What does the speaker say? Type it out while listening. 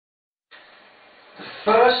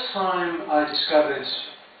first time I discovered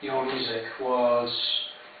your music was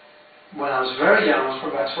when I was very young. I was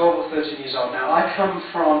probably about 12 or 13 years old. Now, I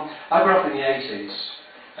grew up in the 80s,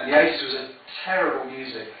 and the 80s was a terrible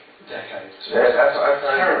music decade. Yeah, that's what I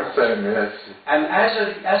find the same, yes. And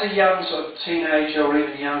as a young sort of teenager or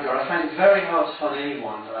even younger, I found it very hard to find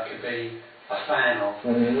anyone that I could be a fan of.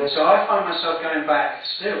 So I find myself going back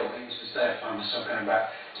still, even to this day, I find myself going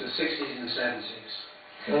back to the 60s and the 70s.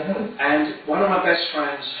 And one of my best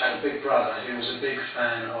friends had a big brother who was a big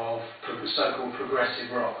fan of so-called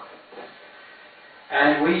progressive rock.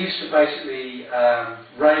 And we used to basically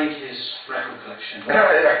raid his record collection.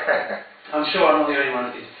 I'm sure I'm not the only one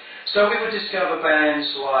that did. So we would discover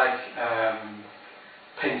bands like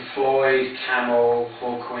Pink Floyd, Camel,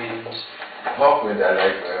 Hawkwind. Hawkwind I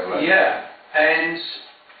like very much. Yeah, and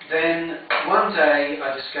then one day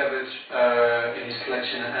I discovered in his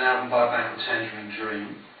collection an album by a band called Tangerine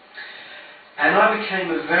Dream. And I became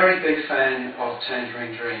a very big fan of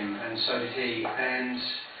Tangerine Dream, and so did he. And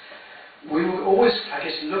we were always, I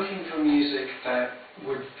guess, looking for music that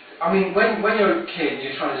would... I mean, when you're a kid and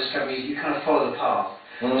you're trying to discover music, you kind of follow the path.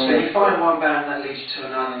 So you find one band that leads you to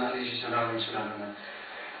another, and that leads you to another, and to another.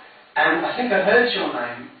 And I think I heard your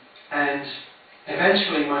name, and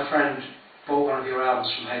eventually my friend bought one of your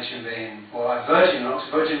albums from HMV, Virgin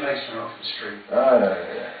Makes from Oxford Street.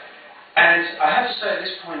 And I have to say at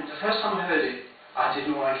this point, the first time I heard it, I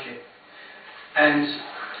didn't like it. And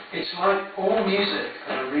it's like all music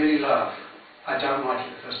that I really love, I don't like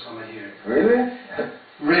it the first time I hear it. Really?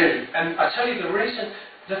 Really. And I tell you the reason,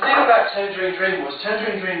 the thing about Tangerine Dream was,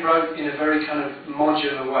 Tangerine Dream wrote in a very kind of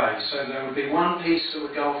modular way. So there would be one piece that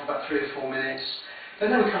would go on for about 3 or 4 minutes,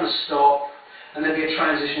 then they would kind of stop, and there'd be a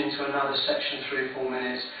transition into another section, 3 or 4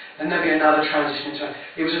 minutes, then there'd be another transition into...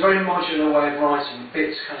 It was a very modular way of writing,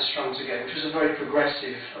 bits kind of strung together, which was a very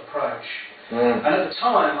progressive approach. And at the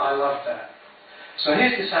time, I loved that. So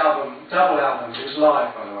here's this album, double album, it was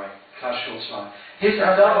live, by the way, Klaus Schulz live. Here's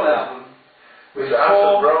a double album with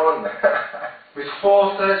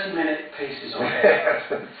four 30-minute pieces on it. Yes,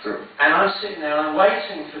 that's true. And I'm sitting there and I'm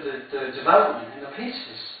waiting for the development in the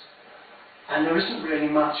pieces. And there isn't really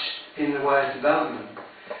much in the way of development.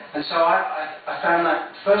 And so I found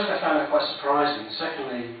that, first I found that quite surprising,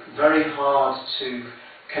 secondly, very hard to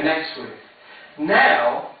connect with.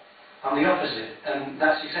 Now, I'm the opposite, and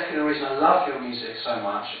that's exactly the reason I love your music so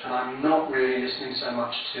much, and I'm not really listening so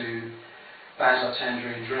much to bands like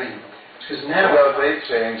Tangerine Dream. Because now... Well, they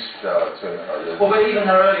changed to well, but even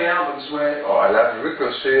their early albums where... Oh, I love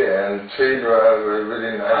Ricochet and Fedra were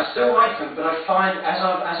really nice. I still like them, but I find as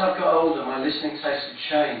I've got older, my listening tastes have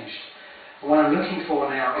changed. And what I'm looking for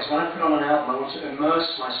now is when I put on an album, I want to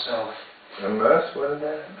immerse myself. Immerse? What is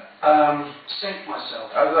that? Sink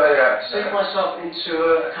myself. Sink myself into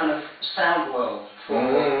a kind of sound world for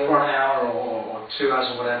an hour or 2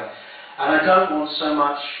 hours or whatever. And I don't want so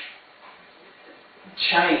much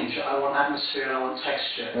change. I want atmosphere and I want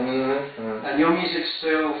texture. And your music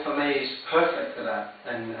still, for me, is perfect for that.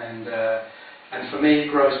 And for me, it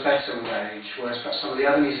grows better with age. Whereas perhaps some of the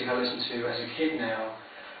other music I listen to as a kid now,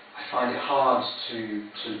 I find it hard to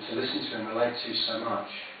listen to and relate to so much.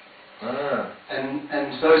 And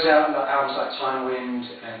those albums like Time Wind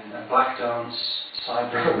and Black Dance,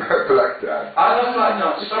 Cyber. Black Dance. I love Black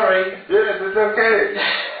Dance, sorry. Yes, it's okay.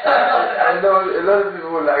 I know a lot of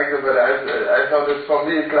people like it, but I thought that for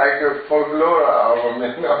me it's like a folklore album,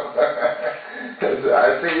 you know.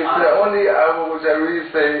 I think it's the only album which I really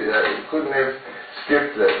say couldn't have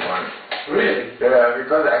skipped that one. Really? Yeah,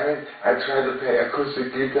 because I mean, I tried to play acoustic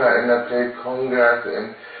guitar and I played congas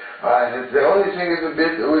and the only thing is a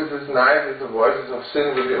bit, which is nice, is the voices of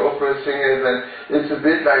sin with the opera singers, and it's a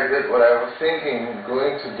bit like that what I was thinking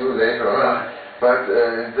going to do later on. But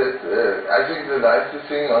I think the nicest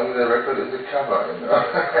thing on the record is the cover, you know.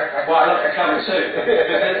 Well, I love the cover too.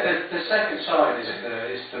 The second side is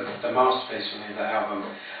the masterpiece for me, that album.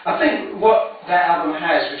 I think what that album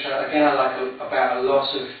has, which I like about a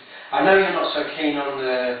lot of... I know you're not so keen on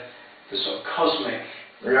the sort of cosmic...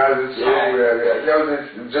 Yeah, it's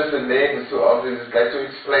just the name is so obvious, it's like to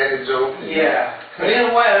explain the joke. Yeah, but in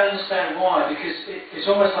a way I understand why, because it's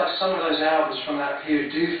almost like some of those albums from that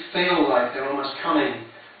period do feel like they're almost coming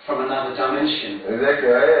from another dimension.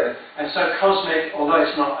 Exactly, yes. And so cosmic, although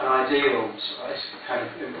it's not an ideal, it's kind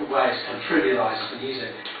of, in a way it's kind of trivialises the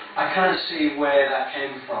music, I kind of see where that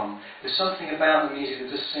came from. There's something about the music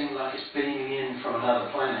that just seemed like it's beaming in from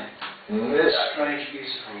another planet. It's strange,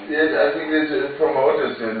 beautiful. Yes, I think the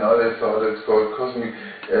promoters, you know, they thought it's called cosmic.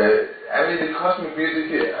 I mean, the cosmic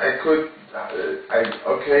music,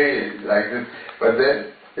 okay, like this, but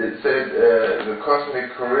then it said the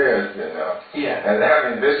cosmic careers, you know. Yeah. And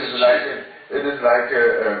I mean, this is like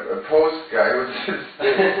a post guy who's just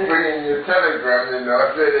bringing you a telegram, you know,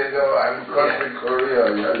 so they know I'm cosmic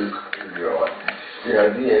career, you know,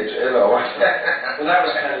 yeah, DHL or whatever. Well, that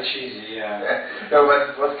was kind of cheesy, yeah. No,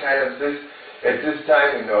 but it was kind of this, at this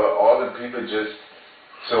time, you know, all the people just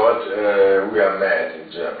thought we are mad in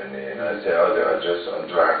Germany, and I say, oh, they are just on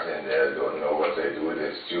drugs and they don't know what they do,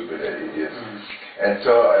 they're stupid, they're idiots. And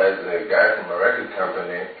so the guy from a record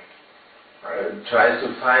company tries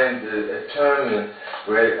to find a term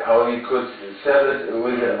where how he could sell it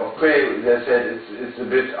with okay, they said it's a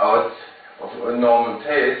bit out of a normal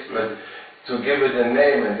taste, but to give it a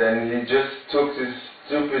name, and then he just took this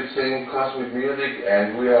stupid thing, cosmic music,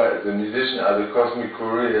 and we are, the musicians are the cosmic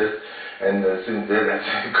couriers, and since then I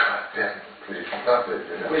said, God damn, please stop it.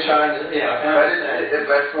 You know? Which I understand.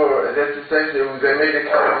 But for, that's the same thing, they made a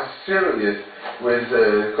kind of serious with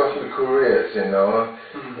cosmic couriers, you know,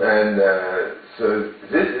 and so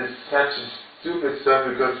this is such a stupid stuff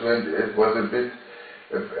because when it was a bit,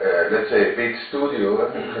 let's say a big studio,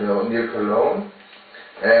 you know, near Cologne.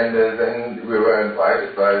 And then we were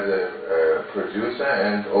invited by the producer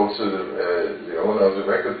and also the owner of the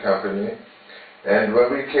record company. And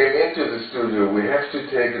when we came into the studio, we have to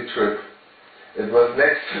take a trip. It was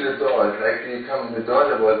next to the door. It's like you come in the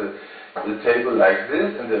door, there was the table like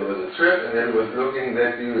this, and there was a trip, and then it was looking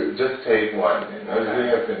that you just take one. You know,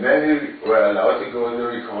 okay. And then you were allowed to go in the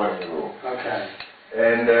recording room. Okay.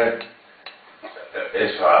 And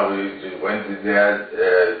as far as we went there,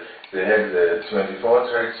 they had the 24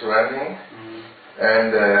 tracks running,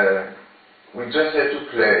 and we just had to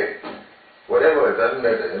play. Whatever, it doesn't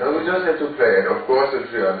matter, you know, we just had to play. And of course,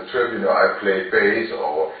 if you're on the trip, you know, I played bass,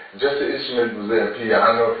 or just the instrument was a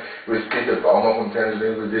piano with Peter Baumer from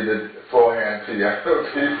Pennsylvania. We did it four-hand piano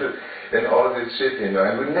pieces and all this shit, you know,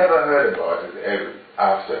 and we never heard about it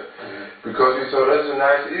after. Because we thought it was a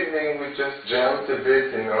nice evening, we just jammed a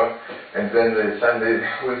bit, you know, and then Sunday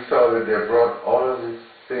we saw that they brought all of these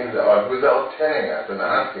things out without telling us and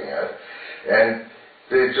asking us, and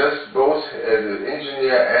they just both, the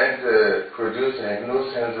engineer and the producer, had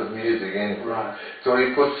no sense of music anyway. Right. So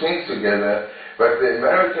we put things together, but the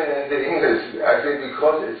American and the English, I think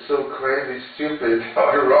because it's so crazy, stupid,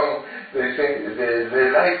 or wrong, they think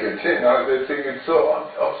they like it, you know, they think it's so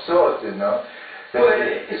absurd, you know. Well,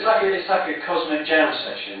 it's like a cosmic jam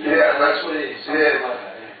session. Yeah, that's what it is. Yeah, like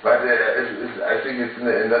that, yeah. But I think it's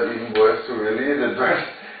not even worth to release it,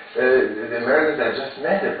 but the Americans are just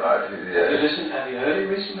mad about it. Yeah. Have you heard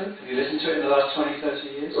it recently? Have you listened to it in the last 20,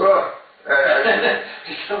 30 years? Well,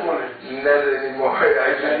 you don't want to. not anymore.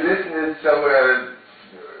 I listened to it somewhere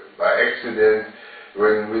by accident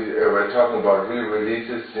when we were talking about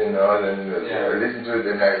re-releases, you know, and I listened to it,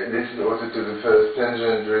 and I listened also to the first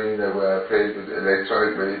Tangerine Dream that where I played with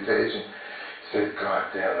electronic meditation. I said, God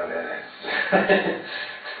damn it,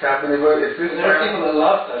 there are people that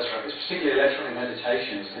love those records, particularly electronic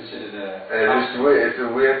meditation is considered it's a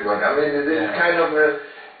weird one. I mean, it is kind of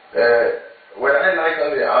what I like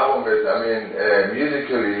on the album is, I mean,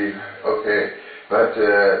 musically, okay, but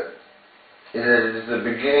it is the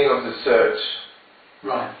beginning of the search.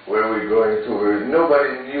 Right. Where we're going to.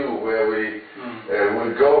 Nobody knew where we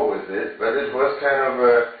would go with it, but it was kind of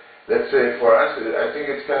a, let's say for us, I think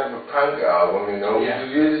it's kind of a punk album, you know. Yeah.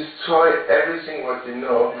 You destroy everything what you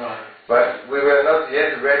know, but we were not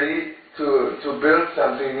yet ready to build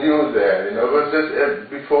something new there, you know. It was just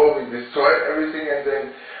before we destroyed everything, and then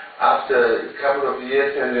after a couple of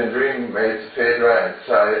years, Tangerine Dream made Phaedra and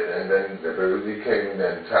Sight, and then the Baruti came, and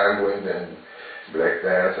then Time Wind, and Black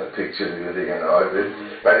Dance and picture music and all this.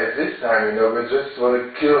 But at this time, you know, we just want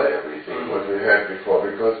to kill everything what we had before,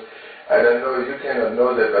 because I don't know, you cannot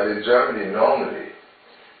know that, but in Germany normally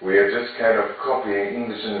we are just kind of copying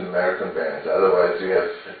English and American bands. Otherwise you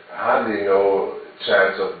have hardly no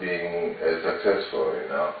chance of being successful,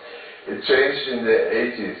 you know. It changed in the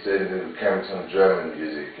 80s, and it came some German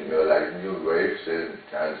music, you know, like New Waves and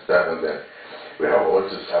stuff, and then we have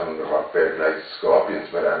also some rock bands like Scorpions,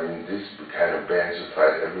 but I mean, these kind of bands you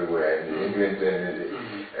find everywhere in England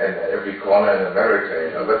and every corner in America,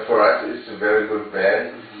 you know. But for us, it's a very good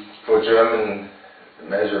band for German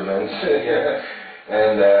measurements.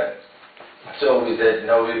 And so we said,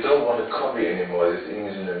 no, we don't want to copy anymore this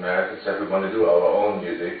English and American stuff. We want to do our own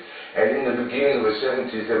music. And in the beginning of the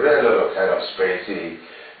 70s, there were a lot of kind of spacey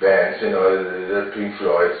bands, you know, the Pink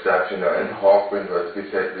Floyd stuff, you know, and Hawkwind, what we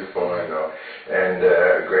said before, you know, and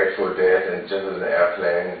Grateful Dead and Just an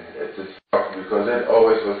Airplane, because that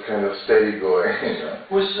always was kind of steady going, you know.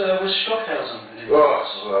 Was Stockhausen in it?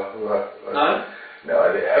 No? No,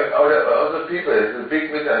 other people, it's a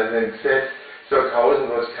big misunderstanding. Said Stockhausen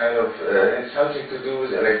was kind of had something to do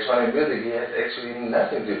with electronic music. He has actually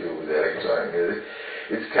nothing to do with electronic music.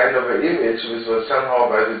 It's kind of an image which was somehow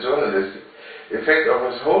by the journalist. The effect of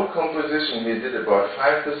his whole composition, he did about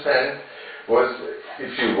 5% was,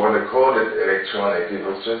 if you want to call it electronic, it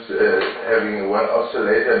was just having one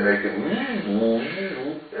oscillator making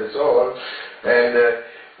that's all. And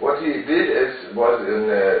what he did was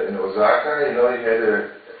in Osaka, you know, he had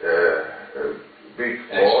a big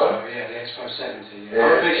hall. Yeah, the Expo 70. Yeah.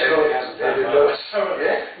 A big store has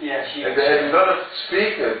and they had a lot of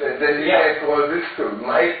speakers, and then you can call this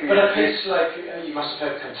might be. But a piece like, you must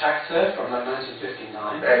have heard Contactor from like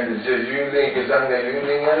 1959. And the Jüngling, Gesang der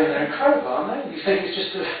Jünglinge. I mean, they're incredible, aren't they? You think it's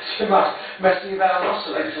just too much messing about an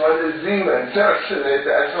oscillator. It was a Siemens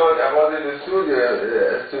oscillator. I thought I was in the studio,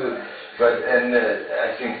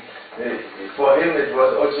 I think for him it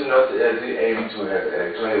was also not the aim to have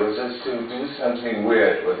electronic. It was just to do something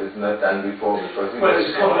weird, what is not done before, because it was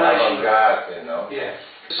a combination. avant-garde, you know. Yeah.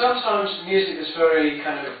 Sometimes music that's very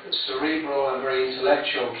kind of cerebral and very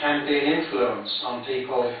intellectual can be an influence on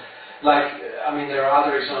people. Like, I mean, there are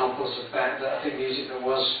other examples of that I think music that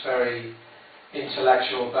was very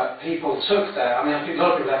intellectual, but people took that. I mean, I think a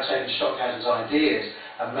lot of people have taken Stockhausen's ideas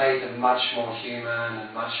and made them much more human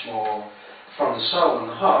and much more from the soul and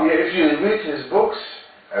the heart. Yeah, if you read his books,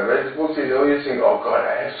 I read his books, you know, you think, oh God,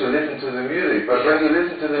 I have to listen to the music. But when you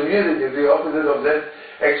listen to the music, it's the opposite of that.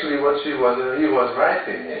 Actually, what he was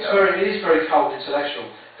writing. You know? It is very cold intellectual.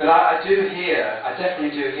 But I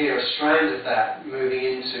definitely do hear a strand of that moving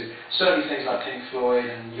into certainly things like Pink Floyd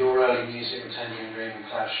and your early music with Tangerine Dream and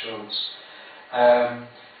Klaus Schulz.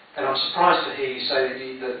 And I'm surprised to hear you say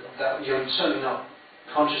that you're certainly not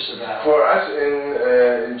conscious of that. For us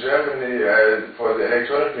in Germany, for the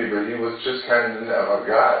electronic people, he was just kind of an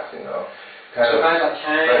avant-garde, you know. So bands like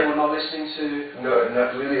Kang we're not listening to? No,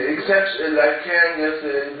 not really. Except like Kang, yes,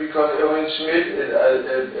 because Erwin Schmidt is,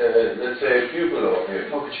 let's say, a pupil of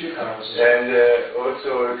him. And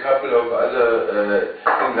also a couple of other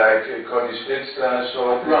things like Conny Schnitzler,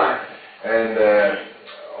 shortly. Right. And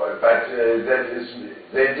but that is,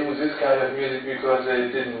 they do this kind of music because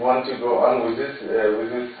they didn't want to go on with this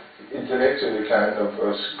intellectual kind of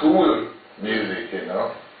school music, you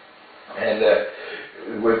know. And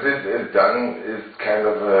with this done is kind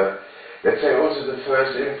of let's say also the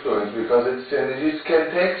first influence, because it's you can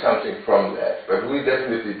take something from that. But we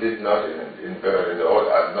definitely did not in Berlin, or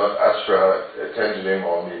not Astra, Tangerine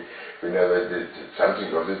or me. We never did something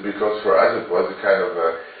of this, because for us it was a kind of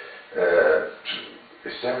a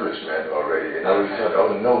establishment already, you know. We thought,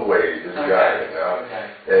 oh, no way, this guy, you know.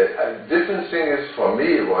 A different thing is, for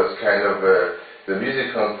me, it was kind of the music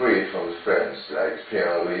concrete from the French, like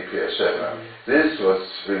Pierre-Henri, Pierre Schaeffer. This was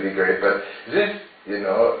really great, but this, you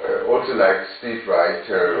know, also like Steve Reich,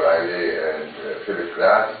 Terry Riley, and Philip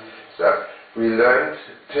Glass stuff, we learned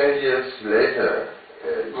 10 years later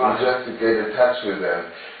just to get in touch with them,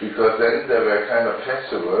 because then there were kind of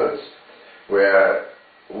festivals where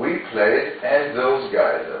we played and those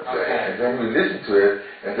guys are playing, and then we listened to it,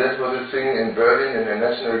 and that was a thing in Berlin in the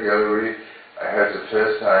National Gallery. I heard the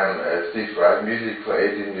first time Steve Reich, music for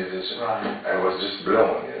 18 musicians. I was just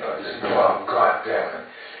blown, you know. I said, oh, God damn it.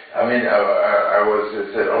 I mean, I was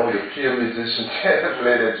said, oh, the pure musician can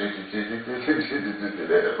play that.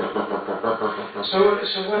 So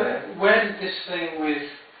where did this thing with,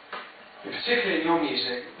 particularly in your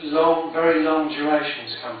music, very long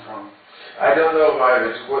durations come from? I don't know why.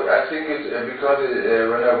 I think it's because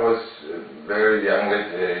when I was very young,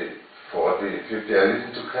 at 40, 50, I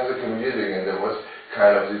listened to classical music, and there was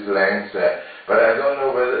kind of this length there. But I don't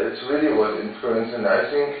know whether it really was influence, and I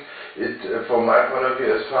think it, from my point of view,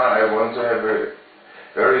 as far I want to have a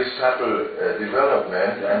very subtle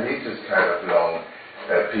development, I need this kind of long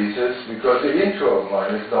pieces, because the intro of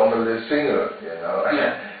mine is normally a single, you know.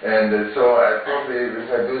 And so I probably, if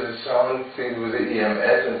I do the sound thing with the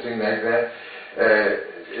EMS and things like that,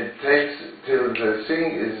 it takes till the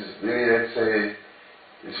thing is really, let's say,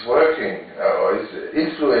 is working or is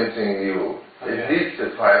influencing you. It needs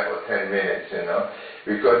the 5 or 10 minutes, you know,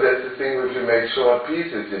 because that's the thing if you make short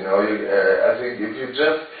pieces, you know. I think if you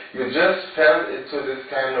just fell into this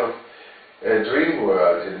kind of dream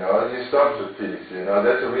world, you know, you stop the piece, you know.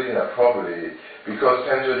 That's the reason I probably, because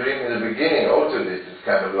Tangerine in the beginning also did this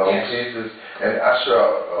kind of long pieces, and Usher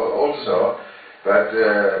also, but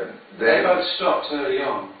they both stopped early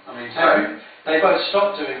on. I mean, they both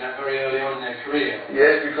stopped doing that very early on in their career.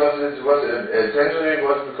 Yes, because it was Tangerine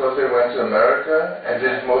was because they went to America and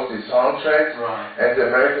did mostly soundtracks, and the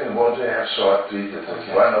Americans want to have short pieces. It's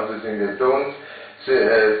one of the things they don't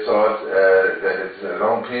thought that it's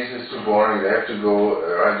long pieces too boring. They have to go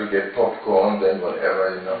around to get popcorn, then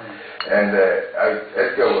whatever, you know. And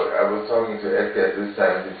I was talking to Edgar at this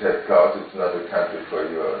time, and he said, Klaus, it's not a country for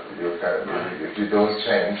your kind of music if you don't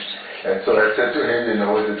change. And so I said to him, you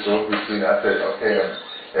know, with a joke between us, I said, okay,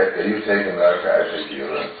 Edgar, you take America, I take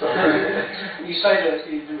Europe. So you say that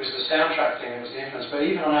it was the soundtrack thing that was the influence, but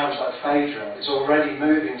even on albums like Phaedra, it's already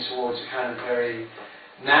moving towards a kind of very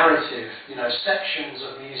narrative, you know, sections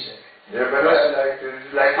of music. Yeah, but I like this.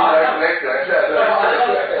 Like don't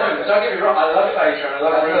get me wrong, I love Phaedra and I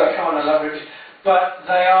love Rita Khan, I love Rich, but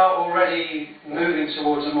they are already moving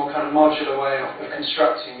towards a more kind of modular way of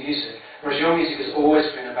constructing music, whereas your music has always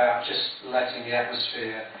been about just letting the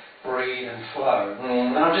atmosphere breathe and flow.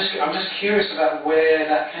 And I'm just curious about where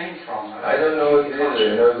that came from. I don't know either.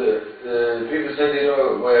 You know, the people said, you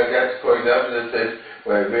know, where I got, for example, they said,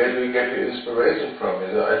 where do you get your inspiration from?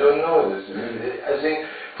 You know, I don't know this. I think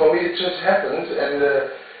for me it just happened, and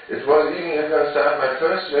it was even if I started my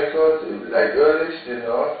first record, like earliest, you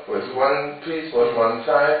know, was one piece, was one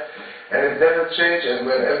side, and it never changed. And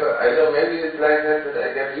whenever I don't, maybe it's like that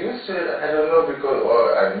I get used to it. I don't know, because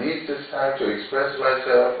or I need this time to express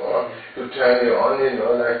myself or to turn you on, you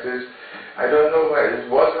know, like this. I don't know why it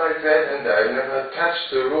was like that, and I never touched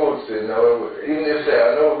the rules, you know, even if there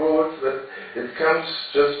are no rules, but it comes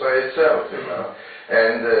just by itself, you know.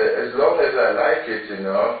 And as long as I like it, you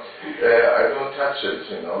know, I don't touch it,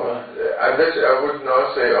 you know. Unless I would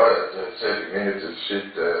now say, oh, 30 minutes is shit,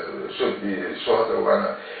 should be a shorter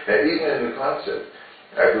one. Even in the concert,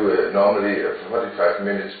 I do normally 45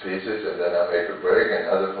 minutes pieces, and then I make a break,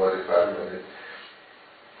 another 45 minutes.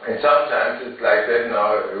 And sometimes it's like that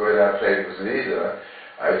now, when I play with Lisa,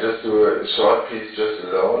 I just do a short piece just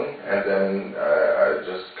alone, and then I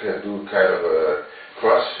just can do kind of a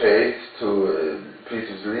crossfade to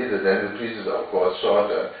pieces with Lisa, then the pieces are of course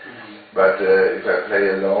shorter. But if I play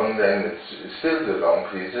alone, then it's still the long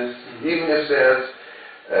pieces, even if there's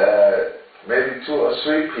maybe 2 or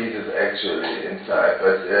 3 pieces actually inside,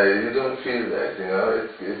 but you don't feel that, you know,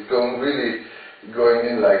 it's going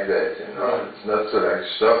in like that, you know. It's not so like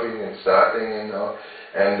stopping and starting, you know.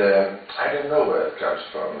 And I don't know where it comes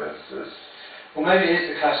from. Well, maybe it is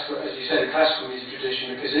the classical, as you say, the classical music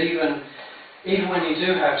tradition, because even when you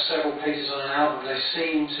do have several pieces on an album, they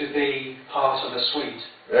seem to be part of a suite.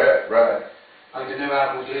 Yeah, right. Like the new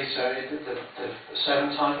album with Lisa, the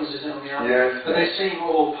 7 titles, is it on the album? Yes. But they seem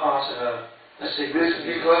all part of a sequence.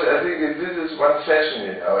 Because I think this is one session,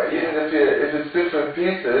 you know. Even if it's different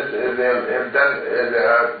pieces, they are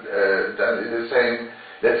done in the same,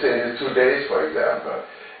 let's say in the 2 days, for example.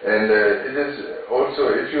 And it is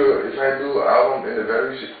also, if I do album in a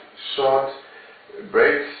very short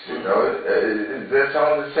breaks, you know, they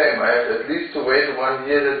sound the same. I have at least to wait 1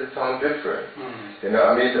 year that it sounds different. You know,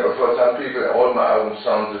 I mean, for some people, all my albums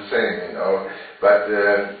sound the same, you know. But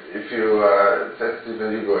if you are sensitive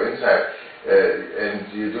and you go inside, and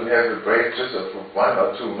you do have a break just of 1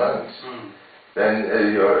 or 2 months, then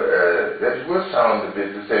that will sound a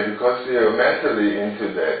bit the same, because you're mentally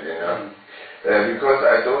into that, you know. Because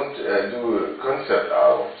I don't do concept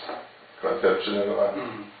albums, conceptual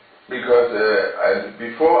ones. Because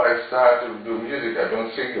before I start to do music, I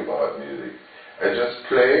don't think about music. I just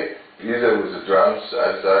play, either with the drums,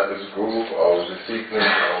 I start with a groove, or with a sequence,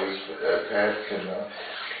 or with pads, you know.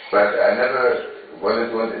 But I never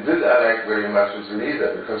this I like very much with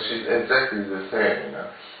Lisa, because she's exactly the same, you know.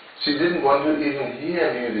 She didn't want to even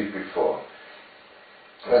hear music before.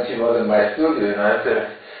 When she was in my studio, and I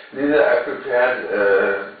said, Lisa, I prepared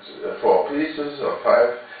 4 pieces or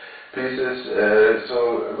 5 pieces,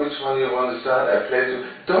 so which one you want to start? I play to.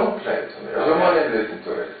 Don't play to me. I don't want to listen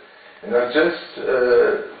to it. You know, just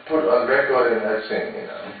put on record and I sing, you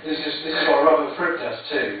know. This is what Robert Fripp does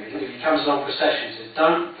too. If he comes along for sessions, he says,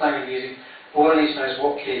 don't play me music. All I need to know is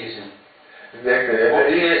what key is in. Exactly.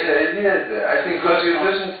 Yes, I think because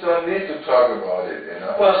musicians don't need to talk about it, you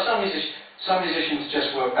know. Well, some musicians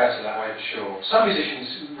just work better that way, for sure. Some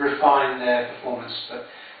musicians refine their performance,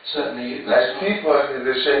 but certainly... Like Teapot,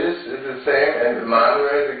 the cellist, is the same, and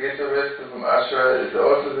Manuel, the guitarist from Usher, is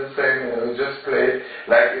also the same. You know, we just play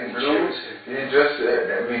like in blues.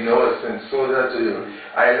 We know it since so that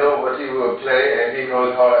I know what he will play, and he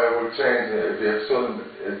knows how I will change it. If you have so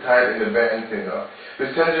tight in the band, you know.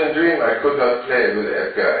 With Tangerine Dream, I could not play with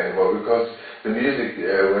Edgar anymore, because the music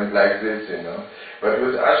went like this, you know. But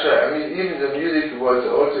with Usher, I mean, even the music was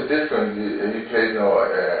also different. He played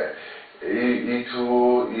E2,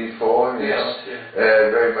 E4, you know,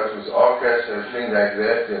 very much with orchestra and things like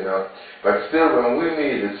that, you know. But still, when we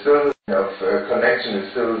meet, it's still connection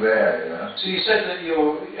is still there, you know. So you said that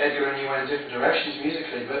Edgar and you went in different directions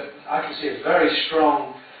musically, but I can see a very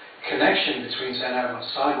strong connection between, say, an album like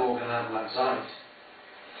Cyborg and an album like Zeit.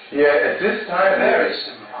 Yeah, at this time... Very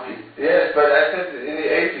similar, I mean... Yes, but I said in the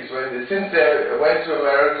 80s, since they went to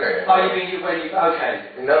America... Oh, you mean when you...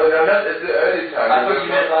 Okay. No, not at the early time. I thought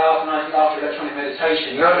you meant like after electronic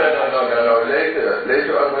meditation. No.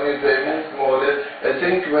 Later on, when they moved more, I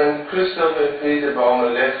think when Christoph and Peter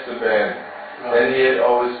Baumer left the band, then he had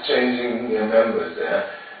always changing members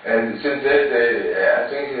there. And since then, I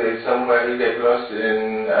think somewhere he got lost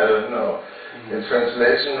in, I don't know, in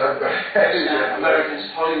translation. American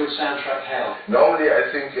Hollywood soundtrack hell. Normally, I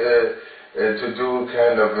think to do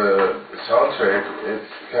kind of a soundtrack,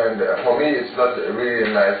 it's kind of, for me, it's not really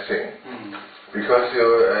a nice thing. Because you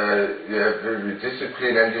have very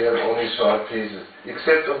discipline and you have only short pieces,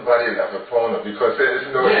 except on Body Love, a porno, because there is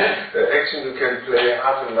no action. You can play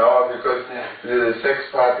half an hour because the sex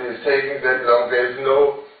party is taking that long. There is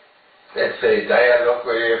no, let's say, dialogue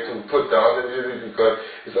where you have to put down the music because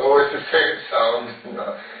it's always the same sound, you know.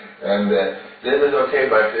 And that is okay,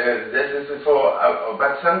 but that is for.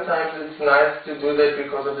 But sometimes it's nice to do that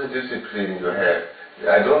because of the discipline you have.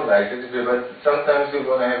 I don't like discipline, but sometimes you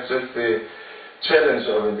want to have just the challenge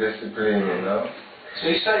of a discipline, you know. So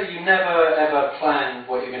you say you never ever plan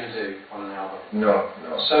what you're going to do on an album? No.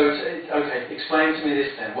 So, okay, explain to me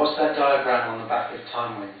this then. What's that diagram on the back of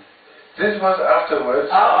Time Wind? This was afterwards.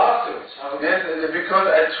 Afterwards? Okay. Yes, because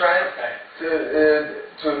I tried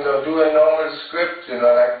to do a normal script, you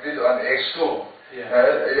know, like this on a score.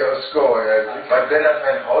 Score. Okay. But then I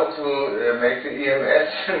found how to make the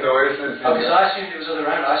EMS noises. Because I assumed it was other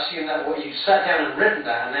round. I assumed that you sat down and written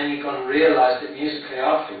that, and then you've gone and realised it musically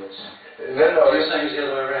afterwards. No. You're saying it's the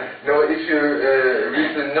other way around. No, if you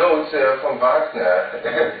read the notes from Wagner,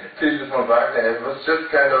 pieces from Wagner, it was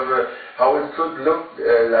just kind of how it could look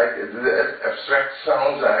like the abstract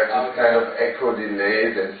sounds I have this kind of echo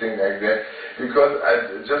delays and things like that, because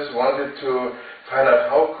I just wanted to find out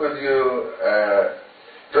how could you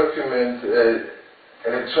document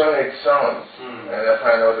electronic sounds, and I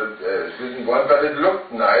find out that didn't want, but it looked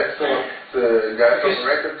nice, so the guy from the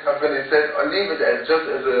record company said, "Oh, leave it just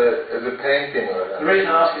as a painting." Or the reason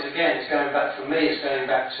I ask is, again, it's going back, for me, it's going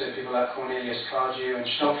back to people like Cornelius Cardew and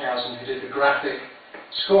Stockhausen, who did the graphic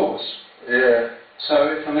scores. Yeah.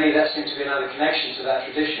 So for me, that seemed to be another connection to that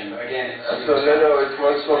tradition, but again, it's... So it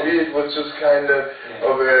was, for me, it was just kind of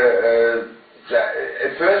a...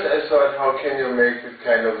 at first I thought, how can you make it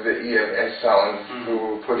kind of the EMS sounds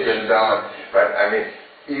to put them down? But I mean,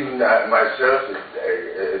 even myself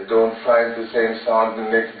don't find the same sound the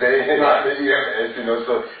next day in the EMS, you know,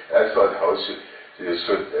 so I thought, you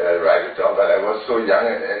should write it down. But I was so young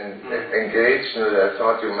and engaged, you know, that I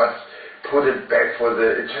thought you must put it back for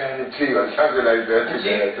the eternity or something like that.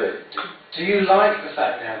 Do you like the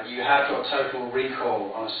fact now that you have got total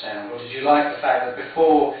recall on a sound, or did you like the fact that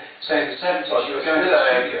before, say in the 70s, you were going to the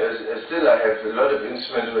studio? Still I have a lot of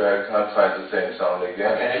instruments where I can't find the same sound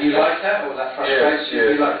again. Okay, and you like that, or that frustrates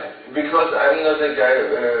you? You like that? Because I'm not a guy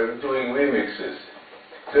doing remixes.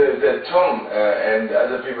 The Tom and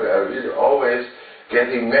other people are really always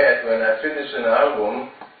getting mad when I finish an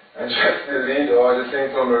album and just delete all the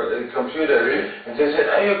thing from a computer. And they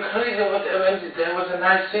said, "Are you crazy? Whatever? There was a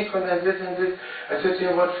nice sequence and this and this." I said,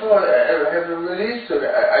 "Yeah, what for? I have a release.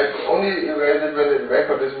 I only erase it when the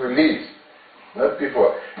record is released, not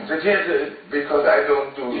before." I said, "Yes, because I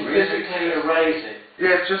don't do." You physically erase it.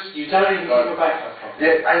 Yeah, just. You don't even keep a backup copy.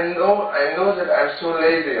 Yeah, I know that I'm so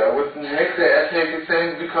lazy. I would take the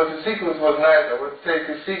same because the sequence was nice. I would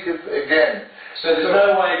take the sequence again. So there's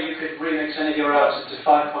no way you could remix any of your albums into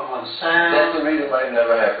 5.1 sound? That's the reason why it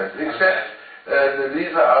never happened. Except the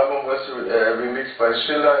Lisa album was remixed by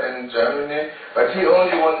Schiller in Germany, but he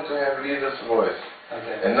only wanted to have Lisa's voice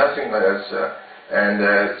and nothing else.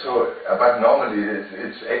 But normally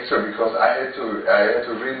it's extra because I had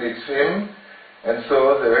to remix him, and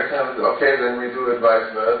so the record was okay. Then we do it vice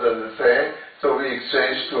versa, the same. So we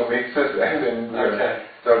exchanged two mixes, and then.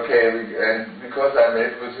 And because I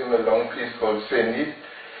made with him a long piece called Zenith,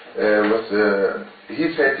 he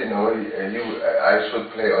said, you know, I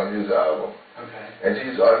should play on his album. Okay. And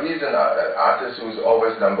he's an artist who's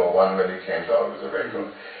always #1 when he came out with a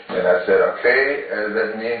record. And I said, okay,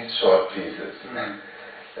 that means short pieces.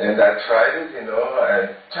 And I tried it, you know, I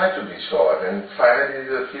tried to be short, and finally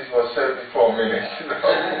the piece was 34 minutes, you know.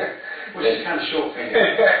 Which is kind of short for you.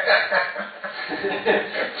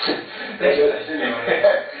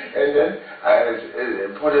 And then I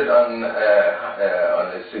put it on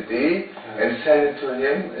a CD and sent it to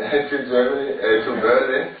him to Germany, to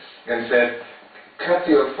Berlin, and said, cut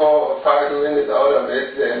your 4 or 5 minutes out of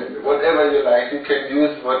it, and whatever you like, you can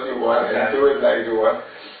use what you want and do it like you want.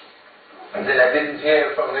 And then I didn't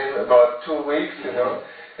hear from him about 2 weeks, you know,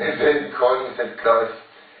 and then he called me and said, Klaus,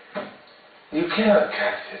 you cannot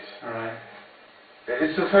cut it. Right.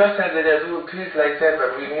 It's the first time that I do a piece like that,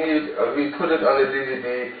 but we put it on the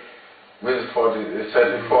DVD with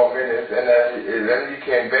 34 minutes, and then we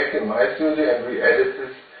came back in my studio and we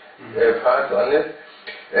edited parts on it,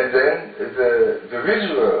 and then the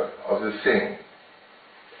visual of the thing,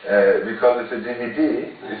 because it's a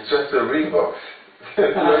DVD, it's just a Reebox,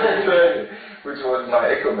 which was my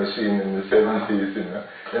echo machine in the 70s, you know,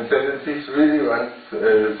 and 70s really runs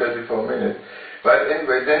 34 minutes. But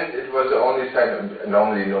anyway, then it was the only time,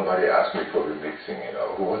 normally nobody asked me for remixing, you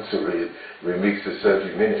know, who wants to remix the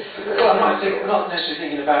 30 minutes? Well, I'm not necessarily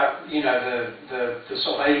thinking about, you know, the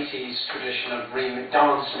sort of 80s tradition of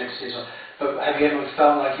dance mixes, but have you ever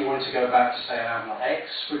felt like you wanted to go back to, say, an album like X,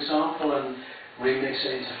 for example, and remix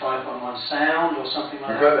it into 5.1 sound or something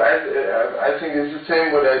like because that? Because I think it's the same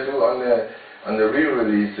what I do on the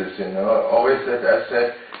re-releases, you know, always that I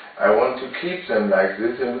said, I want to keep them like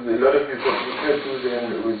this, and a lot of people you can do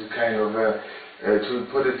them with kind of to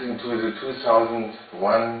put it into the 2001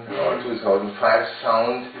 or 2005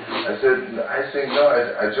 sound. I think no,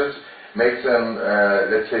 I just make them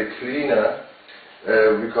let's say cleaner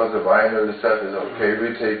because the vinyl stuff is okay.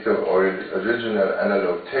 We take the original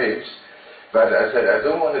analog tapes. But I said, I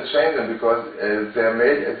don't want to change them because they're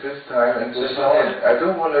made at this time and this time. I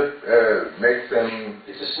don't want to make them...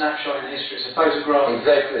 It's a snapshot in history, it's a photograph.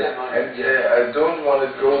 Exactly. And I don't want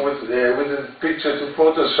to go with a picture to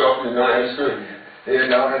Photoshop, you know. And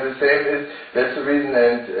the same is, that's the reason,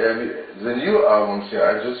 and the new albums here,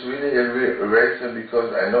 I just really erase them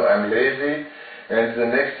because I know I'm lazy. And the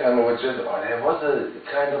next time I would just, there was a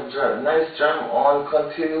kind of nice drum on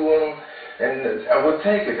continuum. And I would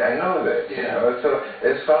take it, I know that, you know. So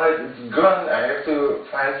as far as it's gone, I have to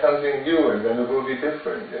find something new and then it will be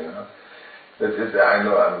different, you know. That is, I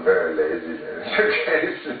know I'm very lazy in this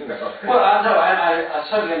case, you know. Well, I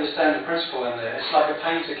totally understand the principle in there. It's like a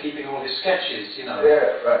painter keeping all his sketches, you know.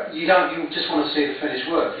 Yeah, right. You just want to see the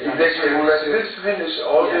finished work. You exactly, when this finish,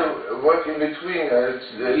 all the work in between,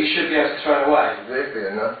 you should be able to throw it away. Exactly,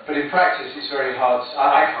 you know. But in practice, it's very hard.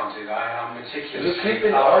 I can't do that. I'm meticulous. You keep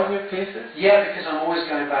in all your pieces? Yeah, because I'm always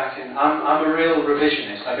going back and I'm a real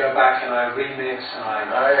revisionist. I go back and I remix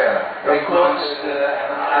and I remaster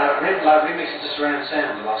and I've written like remixing to surround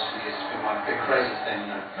sound the last few years. It's been my big crazy thing,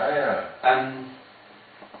 you know. And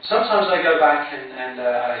sometimes I go back and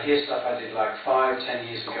I hear stuff I did like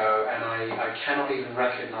 5-10 years ago, and I cannot even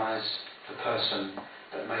recognise the person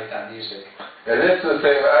that made that music. Yeah, that's the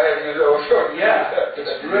same. I have it also. Yeah,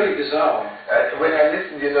 it's really bizarre. When I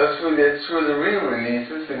listen, you know, through the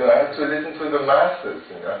re-releases, you know, I have to listen to the masters,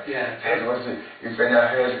 you know. Yeah. That was when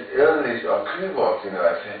I heard Ehrlich or Kühlbock, you know,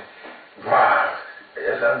 I said, wow,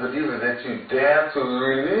 it's unbelievable that you dare to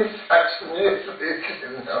release such music,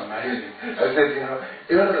 you know. Amazing. I said, you know,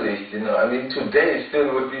 Ehrlich, you know, I mean, today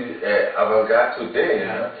still would be avant-garde today, you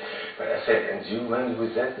know. But I said, and you went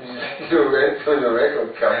with that music, you went to the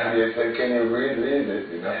record company and said, can you release it,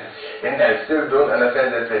 you know? And I still don't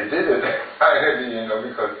understand that they did it, finally, you know,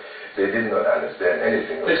 because they did not understand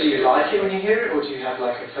anything. But do you like it when you hear it, or do you have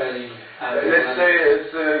like a fairly... let's say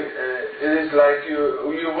it is like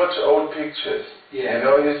you watch old pictures. Yeah. You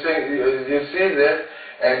know, you see that,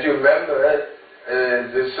 and you remember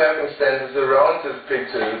the circumstances around this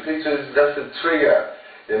picture. The picture is just a trigger.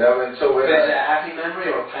 You know, and so when is it a happy memory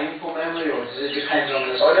or a painful memory, or does it depend on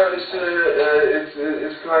the... Oh no,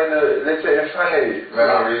 it's kind of, let's say, a funny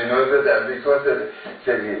memory, you know, because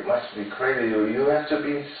it must be crazy. You have to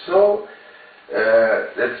be so,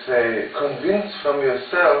 let's say, convinced from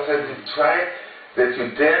yourself that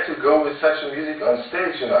you dare to go with such a music on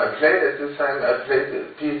stage. You know, I played at this time, I played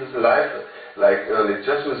pieces live, like early,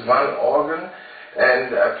 just with one organ,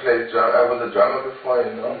 and I played drum. I was a drummer before,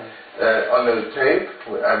 you know. On a tape,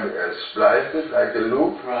 I spliced it like a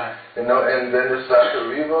loop, you know, and then I start the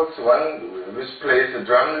Reeboks, one which plays the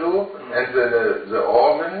drum loop and the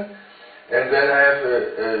organ, and then I have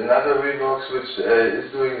another Reeboks which is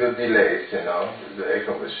doing the delays, you know, the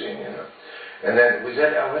echo machine, you know. And then with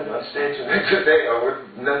that I went on stage, and today I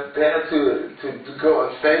would not dare to go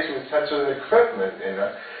on stage with such an equipment, you know.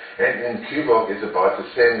 And Kühlbock is about the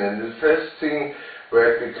same, and the first thing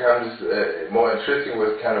where it becomes more interesting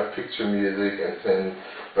was kind of picture music, and then,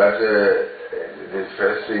 but the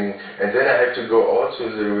first thing, and then I have to go also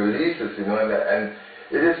to the releases, you know, and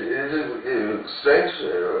it is strange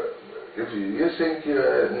if you think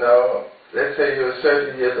you're now, let's say you're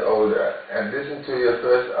 30 years older and listen to your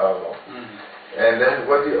first album, And then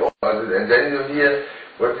what he opened, and then you hear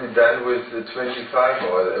what he done with the 25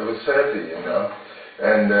 or it was 30, you know.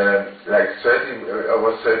 And like 30, I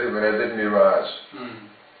was 30 when I did Mirage.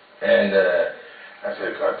 And I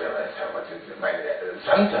said, God damn it, what is it?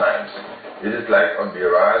 Sometimes it is like on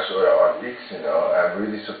Mirage or on X, you know, I'm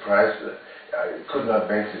really surprised that I could not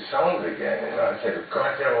make the sounds again, you know. I said,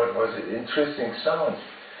 God damn, what was it? Interesting sounds.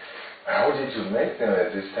 How did you make them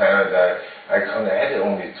at this time? And I kind of had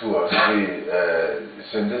only 2 or 3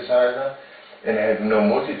 synthesizers, and I had no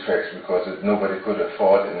multi-tracks because nobody could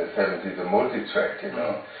afford in the 70s a multi-track, you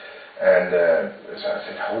know. And so I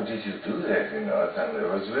said, how did you do that, you know? And it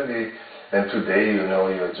was really, and today, you know,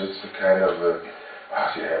 you're just a kind of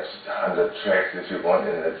you have 100 tracks if you want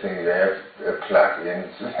in the thing, you have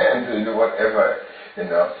plug-ins and whatever, you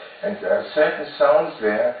know. And there are certain sounds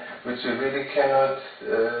there which you really cannot,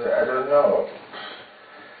 I don't know,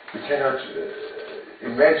 you cannot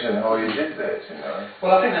imagine how you did that, you know.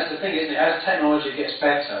 Well, I think that's the thing, isn't it? As technology gets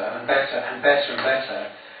better and better and better and better,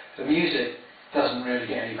 the music doesn't really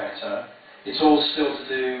get any better. It's all still to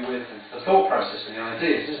do with the thought process and the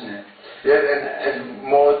ideas, isn't it? Yeah, and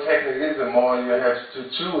more technically, the more you have to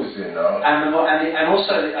choose, you know. And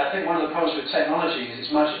also, I think one of the problems with technology is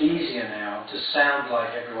it's much easier now to sound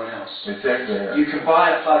like everyone else. Exactly. Yeah. You can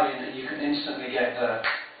buy a plug-in and you can instantly get the,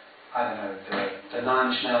 I don't know, the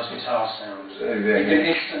Nine Inch Nails guitar sound. Exactly. You can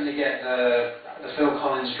instantly get the Phil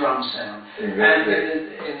Collins drum sound. Exactly.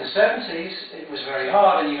 And in the 70s, it was very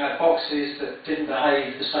hard, and you had boxes that didn't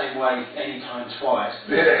behave the same way any time twice.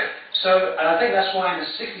 Yeah. So, and I think that's why in the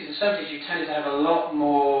 60s and 70s you tended to have a lot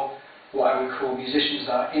more what I would call musicians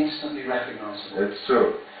that are instantly recognisable. That's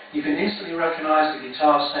true. You can instantly recognise the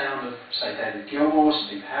guitar sound of, say, David Gilmour,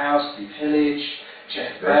 Steve House, Steve Hillage,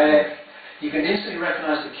 Jeff Beck. You can instantly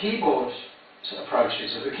recognise the keyboard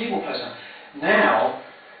approaches of the keyboard player. Now,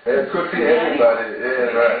 it could be anybody,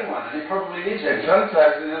 yeah, right. Anyone, and it probably is. And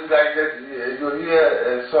sometimes it is like that, you hear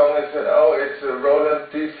a song and say, oh, it's a Roland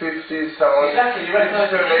D50 sound. Exactly, you recognise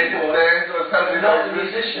the keyboard, or something not like the this.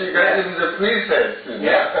 musician. You got even the presets, you know.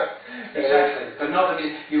 Yeah, exactly. But not the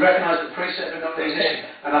you recognise the preset, but not the musician.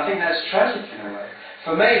 And I think that's tragic in a way.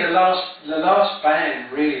 For me, the last band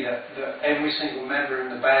really that every single member in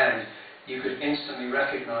the band you could instantly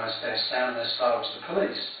recognise their sound, their style was the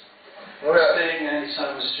Police. Well, Sting, Andy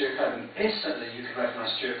Summers, Stuart Copeland. Instantly you could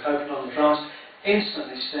recognise Stuart Copeland on the drums.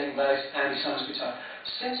 Instantly Sting bass, Andy Summers guitar.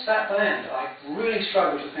 Since that band, I really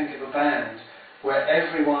struggle to think of a band where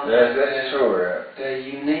everyone has their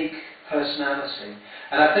unique personality.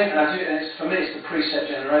 And I think, for me, it's the preset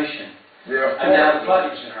generation. Yeah, and now the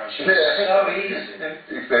plug-in generation. It's so easy.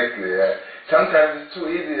 Exactly, yeah. Sometimes it's too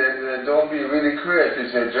easy and don't be really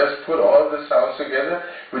creative. You just put all the sounds together,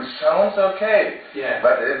 which sounds okay. Yeah.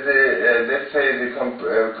 But let's say the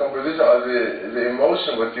composition or the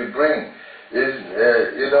emotion what you bring is,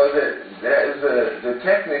 the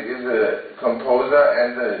technique is a composer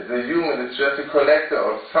and the human is just a collector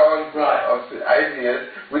of sound, of the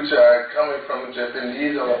ideas which are coming from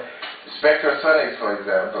Japanese or Spectrasonics, for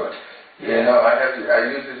example. You know,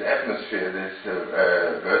 I use this atmosphere, this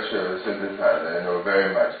virtual synthesizer,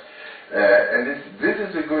 very much. And this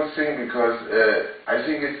is a good thing because I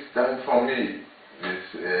think it's done for me.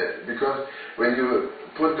 Because when you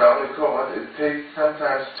put down the chord, it takes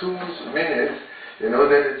sometimes 2 minutes,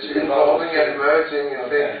 that it's involving and merging and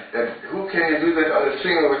things. And who can you do that on a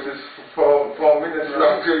single which is 4 minutes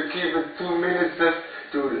long to keep it 2 minutes just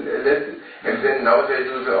to let it, and then now they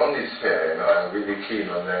do the Omnisphere, I'm really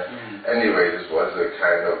keen on that. Anyway, this was a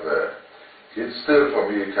kind of it's still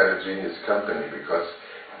for me a kind of genius company because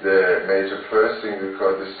the major first thing we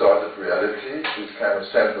call distorted reality, these kind of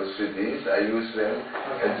sample CDs, I use them,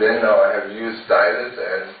 and then now I have used Stylus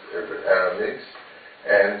and Aramix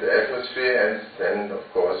and Atmosphere, and then of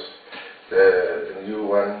course the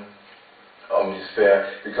new one,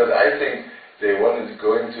 Omnisphere, because I think they wanted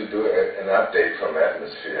going to do an update from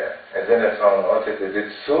Atmosphere. And then I found out that they did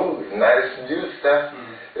so nice new stuff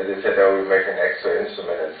that they said, oh, we make an extra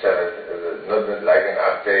instrument and sell it, not like an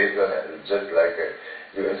update, just like a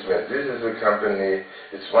new instrument. This is a company,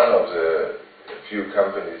 it's one of the few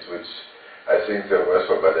companies which I think they're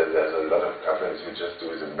worth for, but there's a lot of companies who just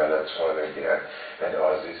do the Mellotron and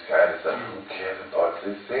all these kind of stuff. Who cares about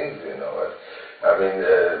these things, I mean,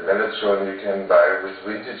 Mellotron you can buy with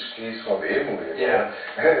vintage keys from Emu.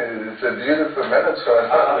 It's a beautiful Mellotron.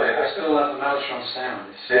 I still love the Mellotron sound.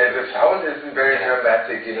 Yeah, the sound is very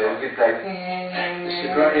dramatic. It's like. It's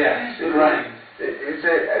the grain.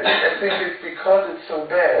 I think it's because it's so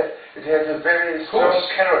bad. It has a very strong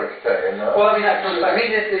character. Well, I mean, that comes back.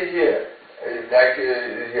 Immediately here. like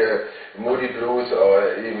Moody Blues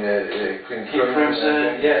or even King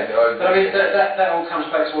Crimson, yeah. But I mean, that all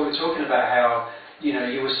comes back to what we were talking about, how, you know,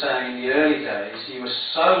 you were saying in the early days you were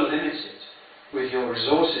so limited with your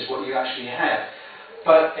resources, what you actually had.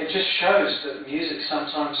 But it just shows that music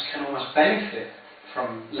sometimes can almost benefit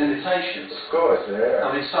from limitations. Of course, yeah.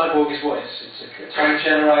 I mean, Cyborg is what? It's a tone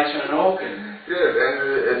generator and an organ. Yes, and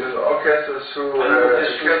it's an orchestra through a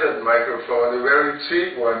cassette microphone, a very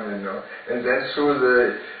cheap one, you know. And then through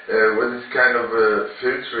the, with this kind of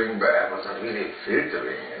filtering, but it wasn't really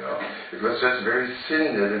filtering, you know. It was just very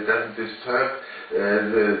thin that it doesn't disturb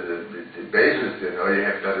the basses, you know. You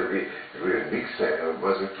have not a real mixer, you know. It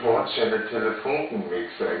was a 4-channel Telefunken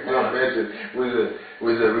mixer. I can imagine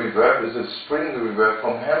with a reverb, with a spring reverb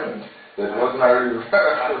from Hammond. That was my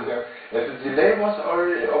reverb. And the delay was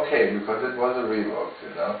already okay because it was a Revox,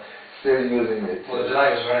 you know. Still using it. Well, the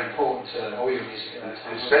delay was very important to all your music at that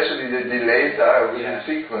time. Especially the delays are with the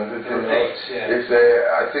sequences. The repeats, If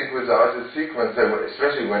I think without the sequence,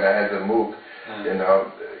 especially when I had the MOOC, you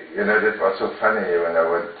know, that was so funny when I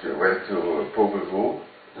went to Popol Vuh,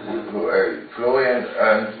 Florian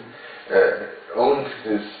owned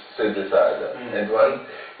this synthesizer, and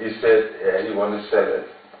he said he wanted to sell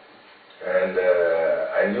it. And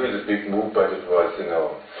I knew it was a big move, but it was, you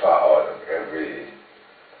know, far out of every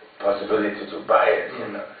possibility to buy it,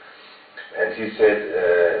 you know. And he said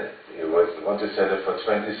he wanted to sell it for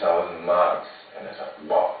 20,000 marks. And I thought,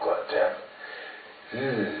 wow, God damn,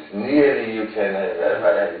 this is nearly you can,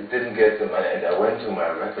 but I didn't get the money. And I went to my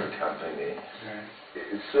record company.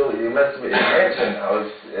 So you must imagine how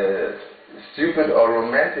stupid or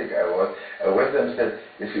romantic I was. I went there and said,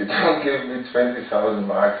 if you don't give me 20,000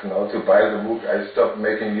 marks now to buy the MOOC, I stop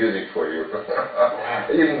making music for you.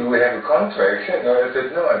 Even we have a contract. You know, I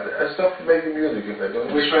said, no, I stopped making music if I don't.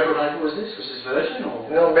 Which record label was this? Was this Virgin or?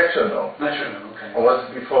 No, Metronome. Metronome, okay. Or was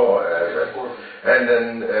it before? And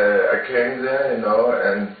then I came there, you know,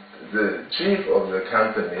 and the chief of the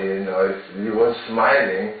company, you know, he was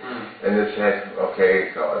smiling, and he said,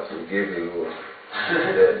 okay, Klaus, we'll give you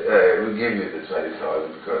we give you the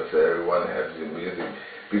 20,000 because everyone has the music.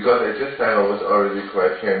 Because at this time I was already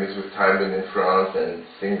quite famous with timing in France and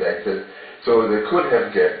things like that. So they could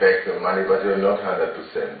have get back the money, but they were not 100%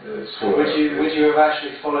 sure. Would you have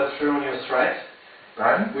actually followed through on your threat?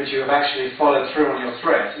 Pardon? Would you have actually followed through on your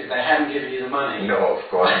threat if they hadn't given you the money? No, of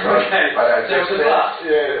course not. Okay, but I so it was a bluff?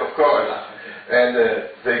 Yeah, of course. And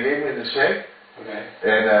they gave me the check. Okay.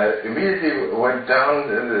 And I immediately went down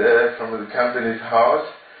from the company's house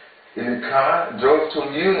in a car, drove to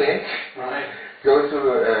Munich, go to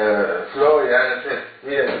Florian and said,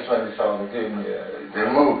 here, the 20,000, give me the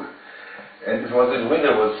MOOC. And it was in winter,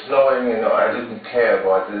 it was snowing, you know, I didn't care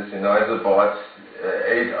about this, you know, I had about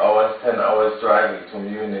 8 hours, 10 hours driving to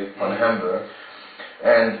Munich from Hamburg.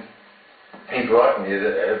 And he brought me,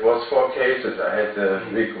 it was 4 cases, I had the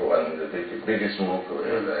big one, the biggest MOOC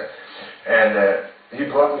there. And he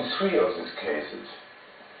brought me 3 of these cases.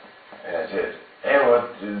 And I said, hey,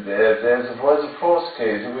 there was a 4th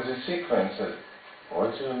case, it was a sequencer.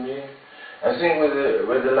 What do you mean? I think with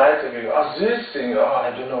the lights again, oh, this thing, oh, I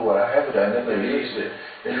don't know where I have it, I never used it.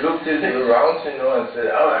 He looked it around, you know, and said,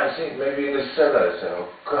 oh, I think maybe in the cellar. I said, oh,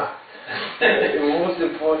 God. The most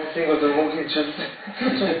important thing of the MOOC, just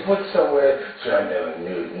put somewhere. So I never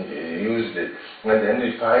used it. And then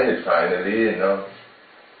we find it finally, you know.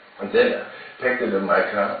 And then I packed it in my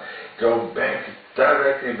car, drove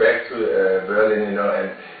directly back to Berlin, you know,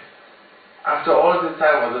 and after all this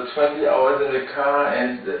time, was it 20 hours in the car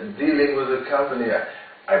and dealing with the company,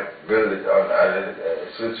 I built it on, I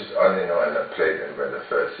switched it on, you know, and I played it when the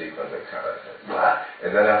first sequence of the car. I said, blah, and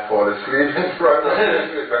then I fall asleep in front of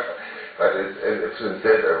it. But since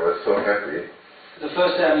then I was so happy. The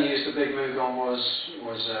first time you used the big MOOC on was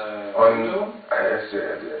Moondawn?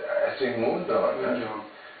 I think Moondawn. Moondawn.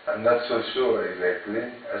 I'm not so sure exactly.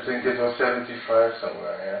 I think it was 75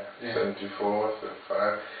 somewhere, yeah. 74,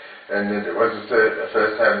 75. And it was the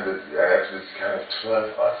first time that I had this kind of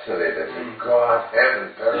 12 oscillators. God, heaven,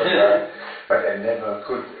 paradise. But I never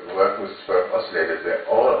could work with 12 oscillators. They're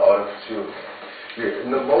all out of tune.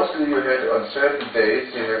 Mostly you had, on certain days,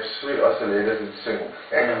 you have 3 oscillators in sync.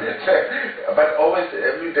 But always,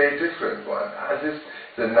 every day, different one.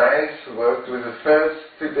 The 9th worked with the 1st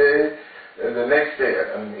today. The next day,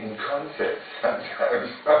 in concerts sometimes.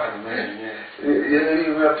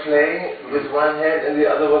 You were playing with one hand and the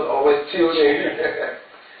other was always tuning.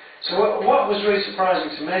 So what was really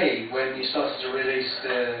surprising to me when you started to release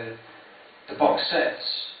the box sets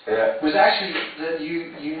was actually that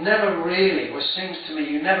you never really, or it seems to me,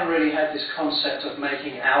 you never really had this concept of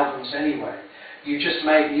making albums anyway. you just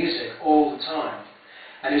made music all the time.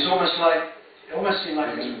 And it's almost like, it almost seemed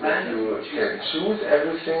like it was random. You can choose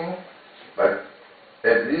everything, but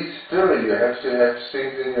at least still you have to have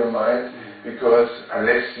things in your mind, because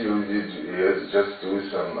unless you just do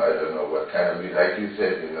some, I don't know what kind of music, like you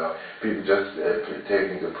said, people just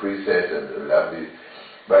taking the preset and lovely.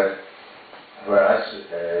 But for us,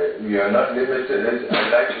 we are not limited. I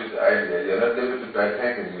like this idea. You're not limited by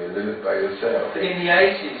technique. You're limited by yourself. In the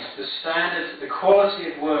 80s, the standard, the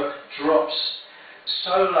quality of work drops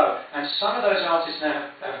so low, and some of those artists now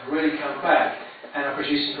have really come back and are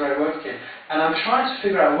producing great work again. And I'm trying to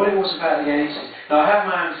figure out what it was about the 80s. Now, I have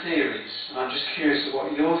my own theories, and I'm just curious of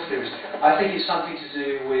what your theories are. I think it's something to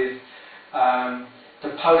do with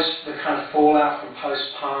the kind of fallout from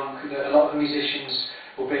post-punk. A lot of the musicians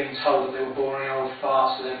were being told that they were boring old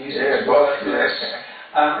farts, so their music was worthless.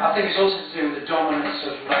 I think it's also to do with the dominance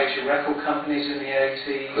of major record companies in the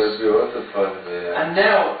 80s. Could be also possible, yeah. And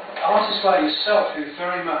now, artists like yourself, who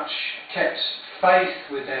very much kept faith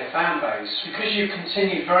with their fan base, because you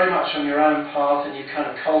continued very much on your own path and you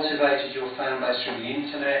kind of cultivated your fan base through the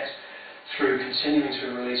internet, through continuing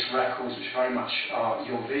to release records which very much are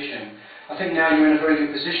your vision. I think now you're in a very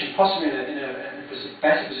good position, possibly in a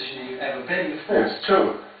better position than you've ever been before. It's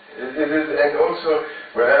true. It is, and also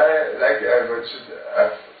when I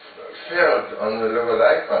felt on the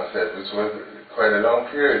Lorelei concert, which was quite a long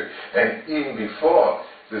period, and even before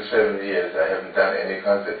the 7 years I haven't done any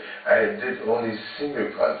concert. I did only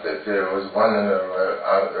single concerts. There was one in a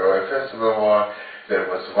Royal Festival Hall, there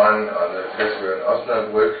was one on the festival in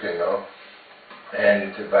Osnabrück,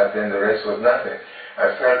 but then the rest was nothing.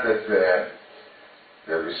 I felt that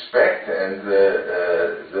the respect and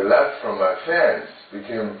the love from my fans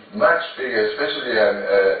became much bigger, especially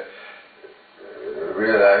I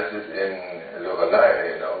realized it in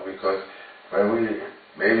Lorelei, because when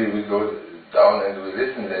maybe we go down and we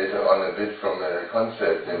listen later on a bit from a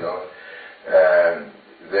concert,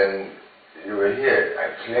 then you were here.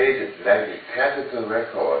 I played it like a classical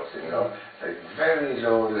record, like very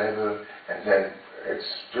low level, and then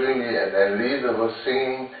extremely, and then Lisa was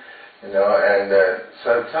singing, and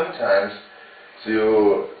so sometimes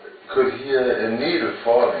you could hear a needle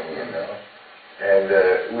falling,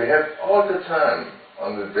 and we have all the time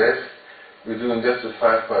on the desk, we're doing just a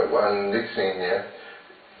 5.1 mixing here,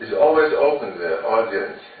 it's always open, the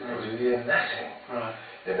audience, you hear nothing. Right.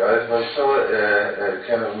 It was so a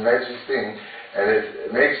kind of magic thing, and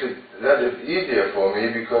it makes it a little easier for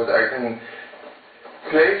me because I can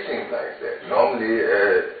play things like that. Normally,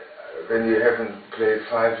 when you haven't played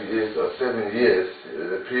 5 years or 7 years,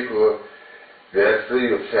 the people, they are still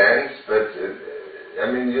your fans, but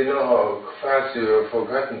you know how fast you are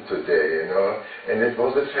forgotten today, and it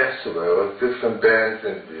was a festival, it was different bands,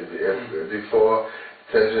 and before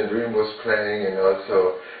Tangerine Dream was playing, and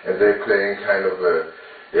they're playing kind of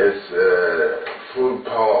full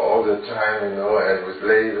power all the time, and with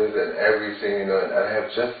labels and everything, and I have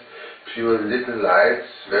just pure little lights,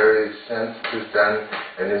 very sensitive done,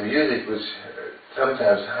 and the music which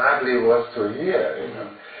sometimes hardly was to hear,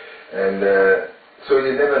 and so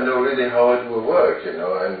you never know really how it will work, and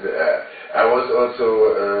I was also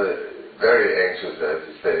very anxious, I have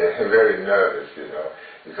to say, very nervous,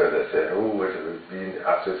 because I said, would it have been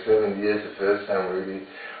after 7 years the first time really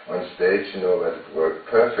on stage, but it worked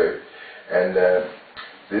perfect, and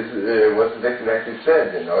this was exactly like you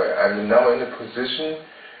said, I'm now in a position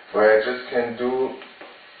where I just can do,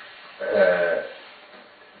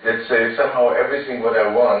 let's say, somehow everything what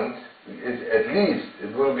I want, at least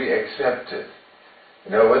it will be accepted.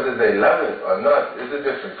 Whether they love it or not is a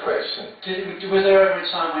different question. Was there ever a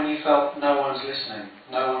time when you felt no one's listening,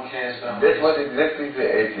 no one cares about That was exactly the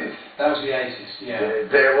 80s. That was the 80s, yeah.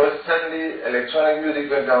 There was suddenly electronic music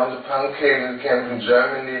went down, the punk came from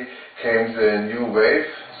Germany, came the new wave,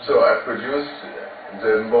 so I produced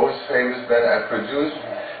the most famous band I produced.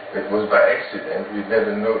 It was by accident. We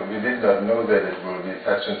did not know that it will be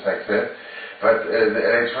such a success. But the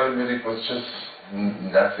electronic music was just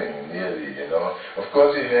nothing, nearly, Of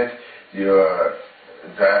course you had your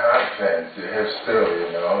die-hard fans, you have still,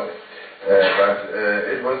 but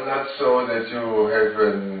it was not so that you have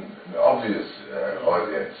an obvious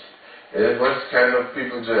audience. It was kind of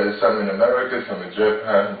people, some in America, some in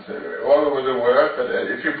Japan, all over the world, but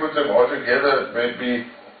if you put them all together, maybe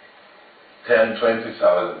 10,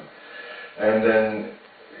 20,000. And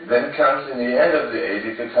then comes in the end of the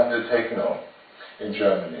 80s, it comes the techno in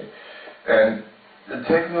Germany. And the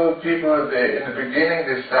techno people, in the beginning,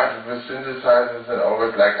 they started with synthesizers and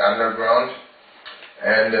always like underground.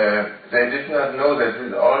 And they did not know that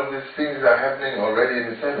all these things are happening already in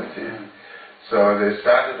the 70s. So they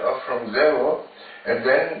started off from zero, And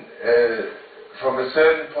then from a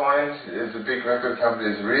certain point, the big record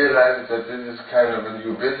companies realized that this is kind of a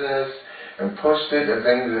new business and pushed it, and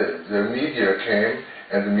then the media came,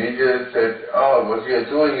 and the media said, oh, what we are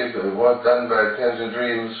doing is was done by Attention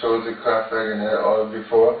Dream, Schulze, Kraftwerk, and all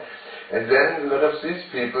before. And then a lot of these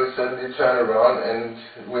people suddenly turn around, and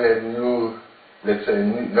we had new, let's say,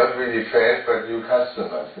 not really fans, but new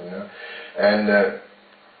customers, you know. And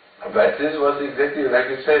but this was exactly like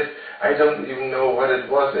you said. I don't even know what it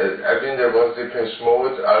was. I mean, there was Depeche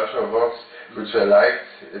Mode, Ultravox, which I liked.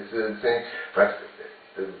 It's a thing, but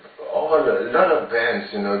a lot of bands,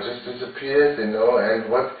 you know, just disappeared, you know. And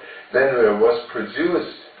what then was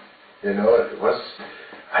produced, you know, it was,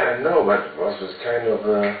 I don't know what it was. It was kind of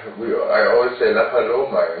I always say La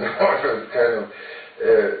Paloma, you know. It was kind of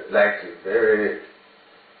like very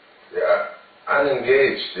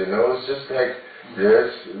unengaged, you know. It's just like, yes,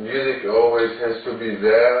 music always has to be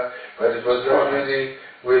there, but it was not really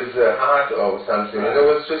with heart or something. You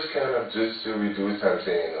know, it's just kind of just to redo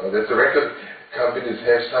something, you know. That the record companies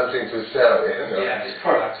have something to sell, you know. Yeah, it's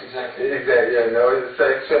products, exactly. Exactly, you know. It's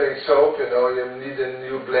like selling soap, you know. You need a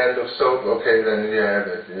new blend of soap, okay, then you have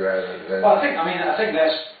it. You have it. Then. Well, I think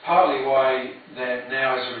that's partly why there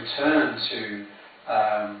now is a return to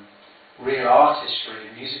real artistry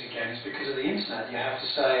in music again, is because of the internet. You have to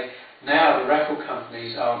say, now the record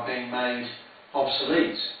companies are being made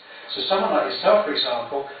obsolete. So someone like yourself, for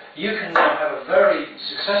example, you can now have a very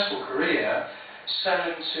successful career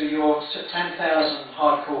selling to your 10,000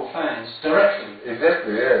 hardcore fans directly.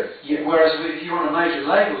 Exactly, yes. Whereas if you were on a major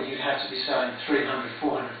label, you'd have to be selling 300,000,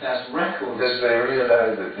 400,000 records. That they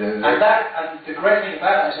realize it. And the great thing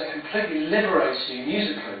about that is it completely liberates you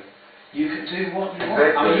musically. You can do what you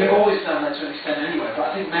want. I mean, you've always done that to an extent anyway,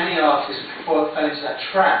 but I think many artists fell into that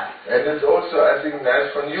trap. And it's also, I think,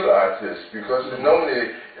 nice for new artists, because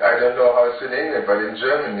normally, I don't know how it's in England, but in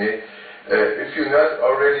Germany, if you're not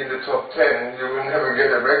already in the top 10, you will never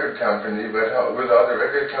get a record company, but without a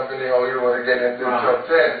record company, how you want to get into the top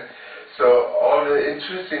 10? So all the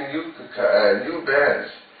interesting new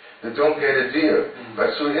bands, they don't get a deal,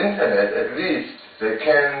 but through internet, at least, they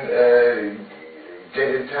can get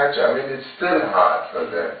in touch. I mean, it's still hard for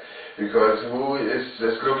them, because who is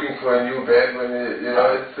just looking for a new band when you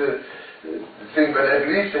know, it's the thing, but at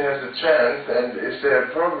least they have the chance. And if they're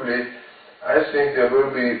probably, I think there will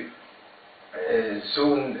be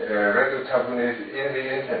soon record companies in the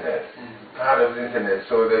internet, part of the internet,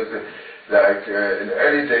 so that like in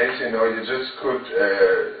early days, you know, you just could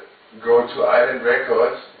go to Island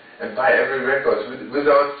Records and buy every record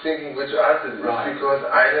without thinking which artist it is, because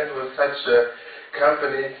Island was such a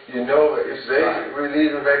company, you know, if they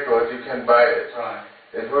release a record, you can buy it.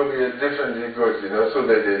 It will be differently good, you know, so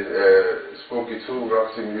that is Spooky 2,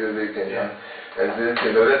 Roxy Music, and this,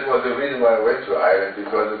 you know, that was the reason why I went to Ireland,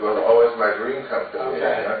 because it was always my dream company, you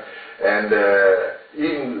know? And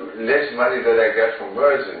even less money that I got from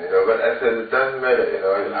Virgin, you know, but I said it doesn't matter, you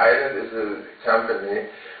know, Ireland is a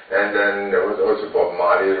company, and then there was also Bob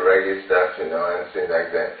Marley, reggae stuff, you know, and things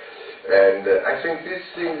like that. And I think these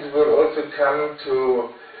things will also come to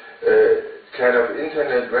kind of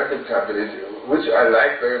internet record companies, which I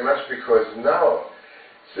like very much, because now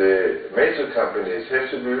the major companies have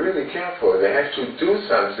to be really careful. They have to do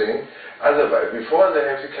something, otherwise, before they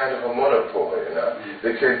have the kind of a monopoly, you know.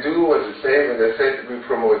 They can do what they say when they say we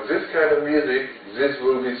promote this kind of music, this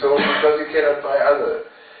will be sold, because you cannot buy other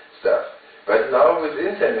stuff. But now with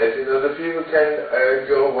internet, you know, the people can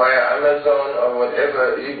go via Amazon or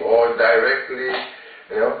whatever, or directly,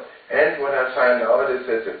 you know. And what I find out is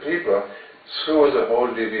that the people, through the whole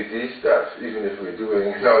DVD stuff, even if we're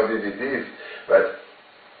doing now DVDs, but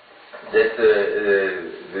that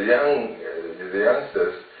the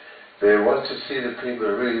youngsters, they want to see the people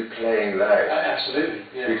really playing live. Absolutely,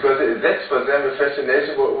 yeah. Because that's for them a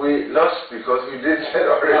fascination what we lost, because we did that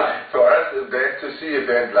already. For us, a band, to see a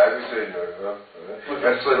band live, we said no.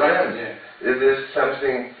 But for them, it is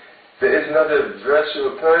something, there is not a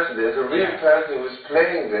virtual person, there's a real person who's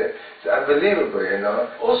playing there. It's unbelievable, you know.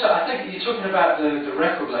 Also, I think you're talking about the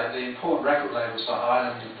record label, the important record labels like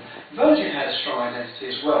Ireland. Virgin had a strong identity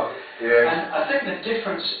as well. And I think the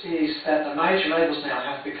difference is that the major labels now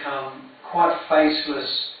have become quite faceless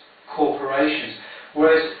corporations,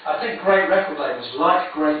 whereas I think great record labels,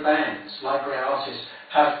 like great bands, like great artists,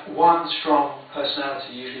 have one strong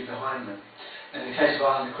personality usually behind them. In the case of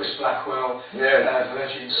Ireland, Chris Blackwell,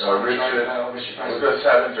 Virgin's Richard Branson.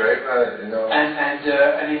 Simon Draper, you know. And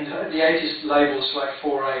in the 80s, labels like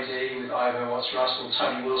 4AD with Ivo Watts Russell,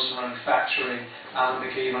 Tony Wilson running Factory, Alan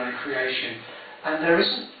McGee running Creation, and there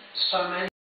isn't so many